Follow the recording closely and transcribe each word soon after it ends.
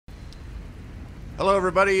Hello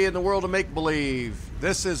everybody in the world of make-believe.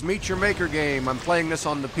 This is Meet Your Maker game. I'm playing this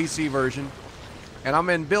on the PC version. And I'm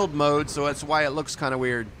in build mode, so that's why it looks kind of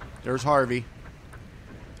weird. There's Harvey.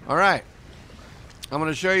 Alright. I'm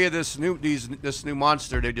going to show you this new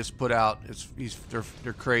monster they just put out.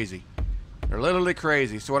 They're crazy. They're literally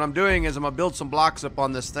crazy. So what I'm doing is I'm going to build some blocks up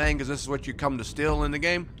on this thing, because this is what you come to steal in the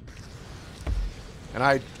game. And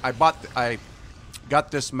I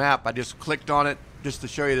got this map. I just clicked on it just to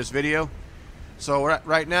show you this video. So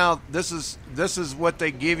right now, this is what they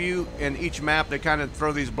give you in each map. They kind of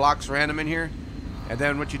throw these blocks random in here, and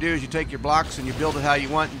then what you do is you take your blocks and you build it how you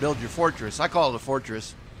want and build your fortress. I call it a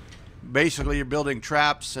fortress. Basically, you're building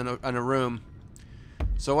traps in a room.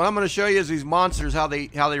 So what I'm going to show you is these monsters,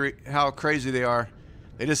 how crazy they are.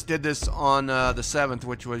 They just did this on the 7th,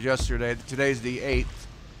 which was yesterday. Today's the 8th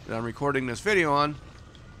that I'm recording this video on.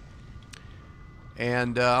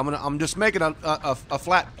 And I'm just making a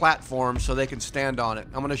flat platform so they can stand on it.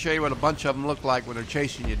 I'm going to show you what a bunch of them look like when they're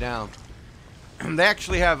chasing you down. They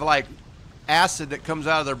actually have like acid that comes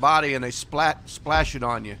out of their body and they splash it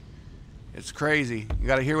on you. It's crazy. You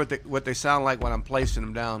got to hear what they sound like when I'm placing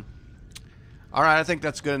them down. All right, I think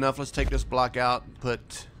that's good enough. Let's take this block out and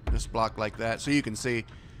put this block like that so you can see.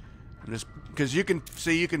 Because you can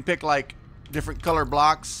see, you can pick like different color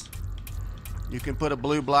blocks. You can put a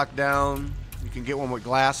blue block down. You can get one with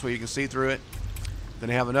glass where you can see through it. Then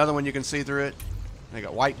they have another one you can see through it. They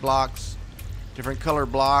got white blocks, different color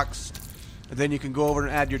blocks. And then you can go over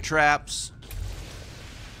and add your traps.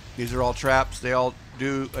 These are all traps. They all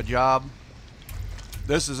do a job.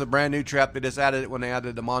 This is a brand new trap. They just added it when they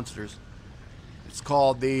added the monsters. It's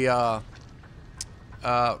called the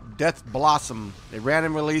Death Blossom. It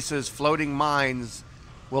random releases floating mines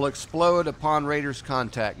will explode upon raiders'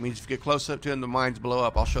 contact. Means if you get close up to them, the mines blow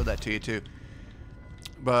up. I'll show that to you too.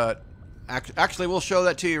 But actually, we'll show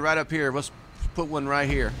that to you right up here. Let's put one right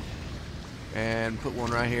here, and put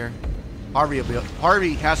one right here.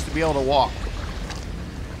 Harvey has to be able to walk.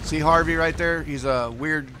 See Harvey right there? He's a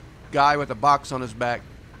weird guy with a box on his back.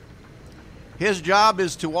 His job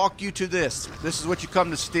is to walk you to this. This is what you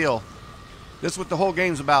come to steal. This is what the whole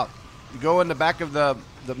game's about. You go in the back of the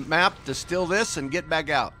map to steal this and get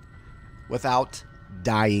back out without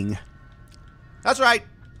dying. That's right.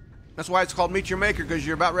 That's why it's called Meet Your Maker, because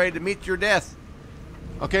you're about ready to meet your death.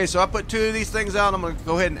 Okay, so I put 2 of these things out. I'm going to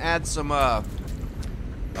go ahead and add some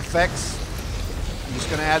effects. I'm just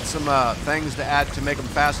going to add some things to add to make them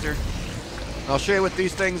faster. I'll show you what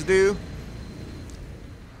these things do.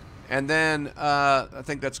 And then I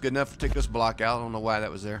think that's good enough to take this block out. I don't know why that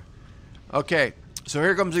was there. Okay, so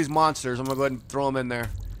here comes these monsters. I'm going to go ahead and throw them in there.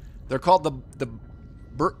 They're called the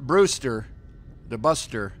Brewster, the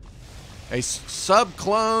Buster. A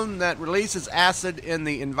sub-clone that releases acid in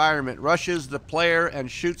the environment, rushes the player, and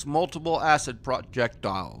shoots multiple acid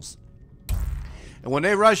projectiles. And when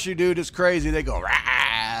they rush you, dude, it's crazy. They go,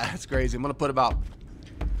 rah! It's crazy. I'm going to put about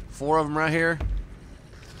 4 of them right here.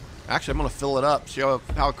 Actually, I'm going to fill it up, show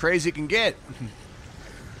how crazy it can get.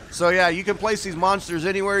 So, yeah, you can place these monsters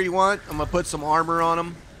anywhere you want. I'm going to put some armor on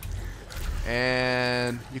them.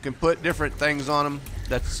 And you can put different things on them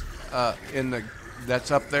that's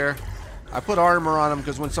up there. I put armor on them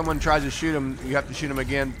because when someone tries to shoot them, you have to shoot them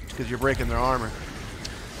again because you're breaking their armor.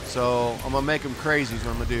 So I'm going to make them crazy is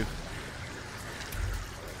what I'm going to do.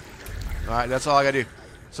 Alright, that's all I got to do.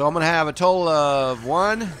 So I'm going to have a total of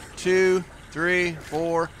 1, 2, 3,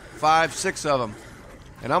 4, 5, 6 of them.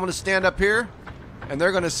 And I'm going to stand up here, and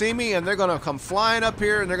they're going to see me, and they're going to come flying up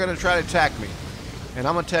here, and they're going to try to attack me. And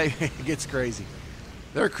I'm going to tell you, it gets crazy.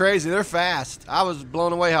 They're crazy. They're fast. I was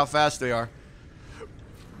blown away how fast they are.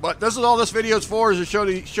 But this is all this video is for, is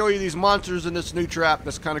to show you these monsters in this new trap.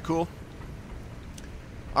 That's kind of cool.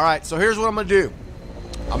 Alright, so here's what I'm going to do.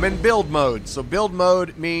 I'm in build mode. So build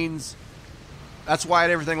mode means, that's why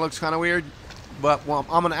everything looks kind of weird. But well,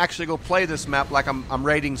 I'm going to actually go play this map like I'm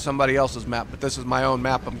raiding somebody else's map. But this is my own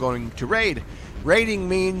map I'm going to raid. Raiding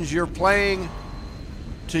means you're playing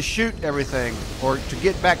to shoot everything, or to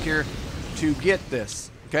get back here to get this.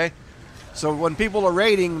 Okay? So when people are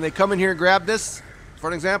raiding, they come in here and grab this, for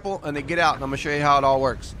an example, and they get out, and I'm going to show you how it all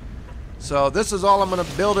works. So this is all I'm going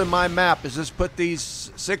to build in my map, is just put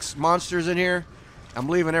these 6 monsters in here. I'm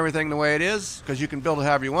leaving everything the way it is, because you can build it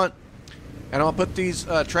however you want. And I'm going to put these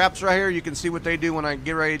traps right here. You can see what they do when I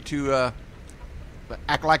get ready to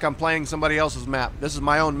act like I'm playing somebody else's map. This is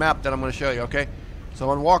my own map that I'm going to show you, okay? So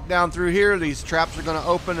I'm going to walk down through here. These traps are going to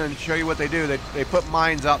open and show you what they do. They put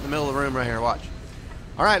mines out in the middle of the room right here. Watch.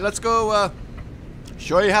 All right, let's go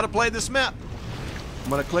show you how to play this map. I'm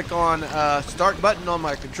going to click on start button on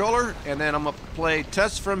my controller, and then I'm going to play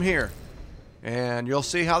test from here. And you'll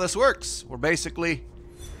see how this works. We're basically,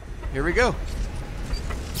 here we go.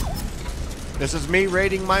 This is me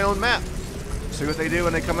raiding my own map. See what they do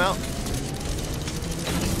when they come out?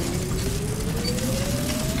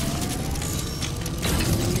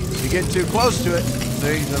 You get too close to it,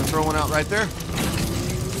 see, you're gonna throw one out right there.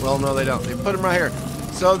 Well, no, they don't. They put them right here.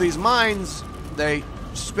 So these mines, they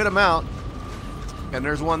spit them out, and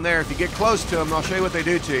there's one there. If you get close to them, I'll show you what they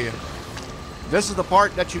do to you. This is the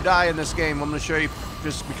part that you die in this game. I'm going to show you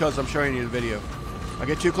just because I'm showing you the video. I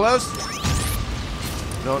get too close?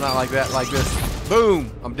 No, not like that, like this. Boom,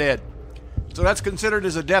 I'm dead. So that's considered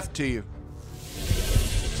as a death to you.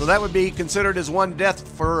 So that would be considered as one death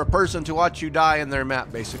for a person to watch you die in their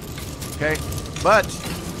map, basically. Okay? But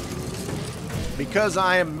because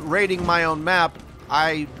I am raiding my own map,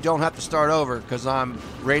 I don't have to start over because I'm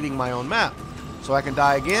raiding my own map. So I can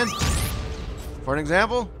die again, for an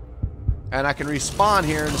example, and I can respawn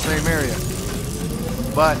here in the same area.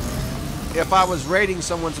 But if I was raiding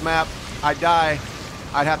someone's map, I die,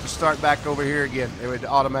 I'd have to start back over here again. It would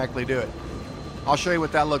automatically do it. I'll show you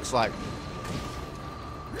what that looks like.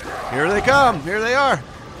 Here they come. Here they are.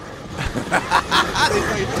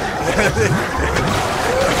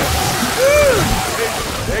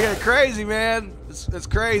 They get crazy, man. It's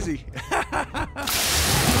crazy.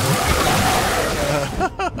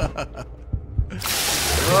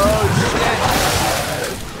 Oh, shit.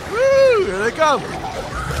 Woo! Here they come.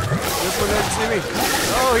 This one didn't see me.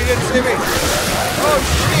 Oh, he didn't see me. Oh,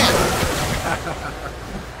 shit.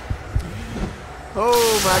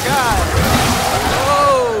 Oh, my God.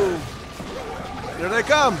 Oh. Here they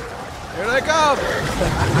come. Here they come.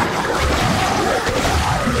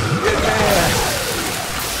 Get mad.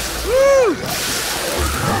 Woo!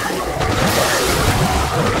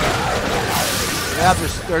 Yeah,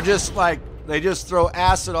 they're just like, they just throw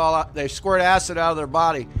acid all out. They squirt acid out of their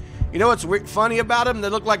body. You know what's funny about them? They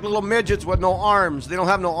look like little midgets with no arms. They don't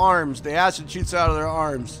have no arms. The acid shoots out of their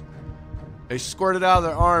arms. They squirt it out of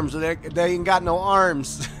their arms. They ain't got no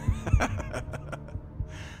arms.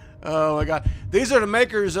 Oh my God. These are the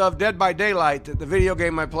makers of Dead by Daylight, the video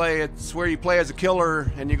game I play. It's where you play as a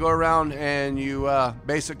killer and you go around and you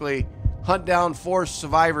basically hunt down 4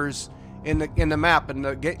 survivors in the map. And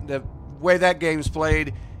the way that game's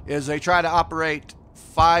played is they try to operate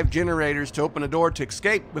 5 generators to open a door to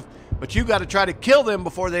escape, but you got to try to kill them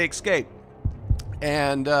before they escape.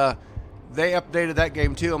 And they updated that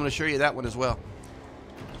game too. I'm going to show you that one as well.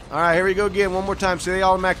 All right, here we go again, one more time. So they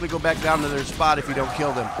automatically go back down to their spot if you don't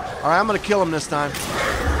kill them. All right, I'm going to kill them this time. All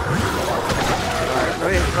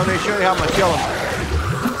right, let me show you how I'm going to kill them.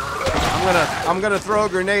 I'm gonna throw a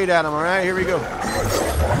grenade at them. All right, here we go.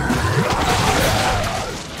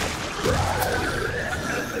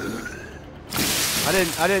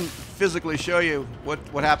 I didn't physically show you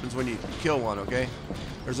what happens when you kill one. Okay,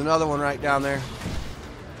 there's another one right down there.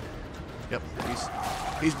 Yep,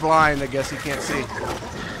 he's blind. I guess he can't see.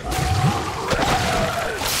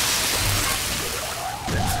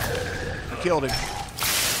 Killed him.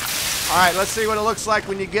 All right, let's see what it looks like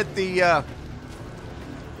when you get the.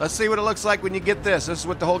 Let's see what it looks like when you get this. This is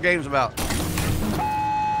what the whole game's about.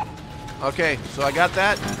 Okay, so I got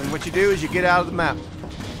that, and what you do is you get out of the map.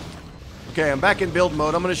 Okay, I'm back in build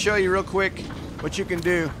mode. I'm going to show you real quick what you can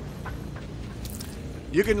do.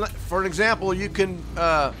 You can, for an example, you can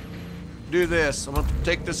do this. I'm going to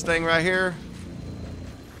take this thing right here,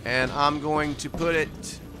 and I'm going to put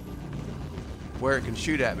it where it can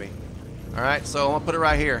shoot at me. All right, so I'm going to put it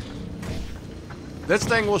right here. This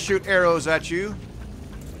thing will shoot arrows at you,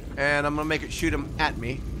 and I'm going to make it shoot them at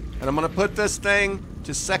me. And I'm going to put this thing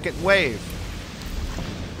to second wave.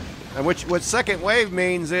 And what second wave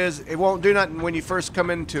means is it won't do nothing when you first come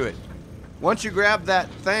into it. Once you grab that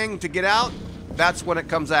thing to get out, that's when it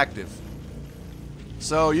comes active.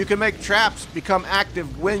 So you can make traps become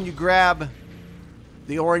active when you grab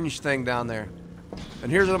the orange thing down there.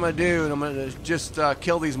 And here's what I'm going to do, and I'm going to just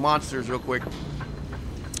kill these monsters real quick.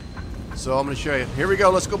 So I'm going to show you. Here we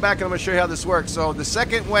go. Let's go back and I'm going to show you how this works. So the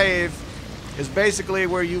second wave is basically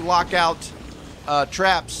where you lock out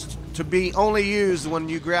traps to be only used when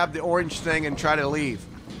you grab the orange thing and try to leave.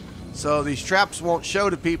 So these traps won't show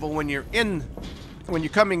to people when you're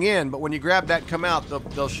coming in, but when you grab that and come out,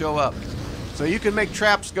 they'll show up. So you can make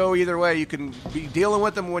traps go either way. You can be dealing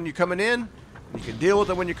with them when you're coming in. You can deal with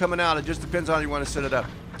them when you're coming out. It just depends on how you want to set it up.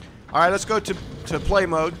 All right, let's go to play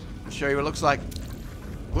mode. I'll show you what it looks like.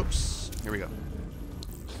 Whoops. Here we go.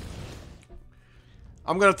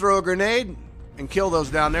 I'm going to throw a grenade and kill those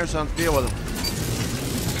down there, so I don't have to deal with them.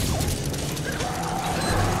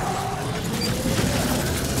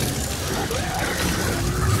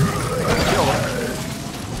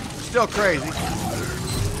 still crazy.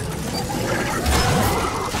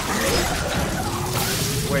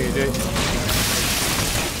 Wait, you did.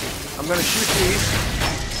 I'm gonna shoot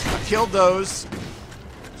these. I killed those.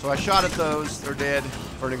 So I shot at those. They're dead,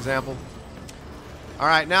 for an example. All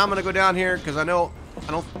right, now I'm gonna go down here because I know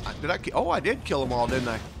I don't. Did I? Oh, I did kill them all, didn't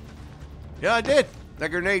I? Yeah, I did.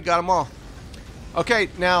 That grenade got them all. Okay,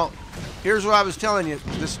 now here's what I was telling you.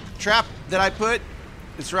 This trap that I put,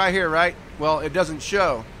 it's right here, right? Well, it doesn't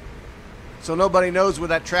show, so nobody knows where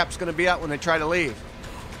that trap's gonna be at when they try to leave.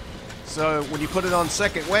 So when you put it on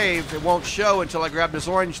second wave, it won't show until I grab this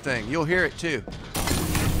orange thing. You'll hear it too.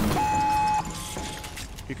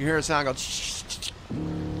 You can hear a sound go. It's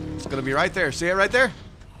gonna be right there. See it right there?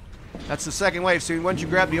 That's the second wave. See, once you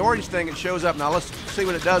grab the orange thing, it shows up. Now let's see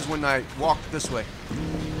what it does when I walk this way.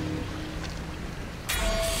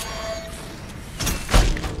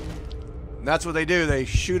 And that's what they do. They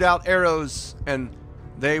shoot out arrows, and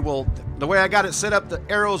they will. The way I got it set up, the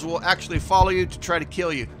arrows will actually follow you to try to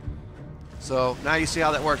kill you. So now you see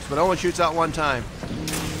how that works, but it only shoots out one time.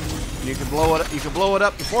 And you can blow it. You can blow it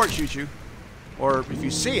up before it shoots you, or if you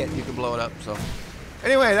see it, you can blow it up. So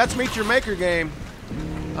anyway, that's Meet Your Maker game.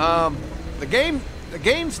 The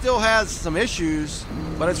game still has some issues,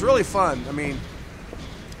 but it's really fun. I mean,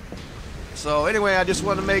 so anyway, I just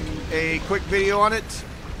want to make a quick video on it.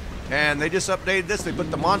 And they just updated this. They put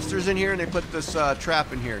the monsters in here, and they put this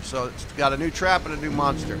trap in here. So it's got a new trap and a new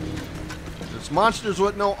monster. It's monsters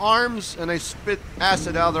with no arms, and they spit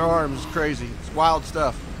acid out of their arms. It's crazy. It's wild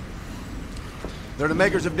stuff. They're the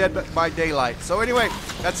makers of Dead by Daylight. So anyway,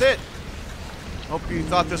 that's it. Hope you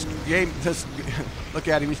thought this game, look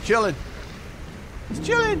at him, he's chilling. He's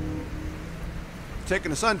chilling.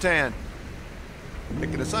 Taking a suntan.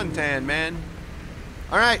 Taking a suntan, man.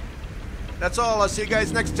 All right. That's all. I'll see you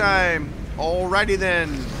guys next time. Alrighty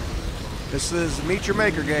then. This is Meet Your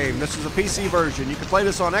Maker game. This is a PC version. You can play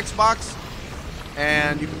this on Xbox,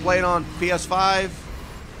 and you can play it on PS5,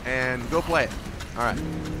 and go play it. All right.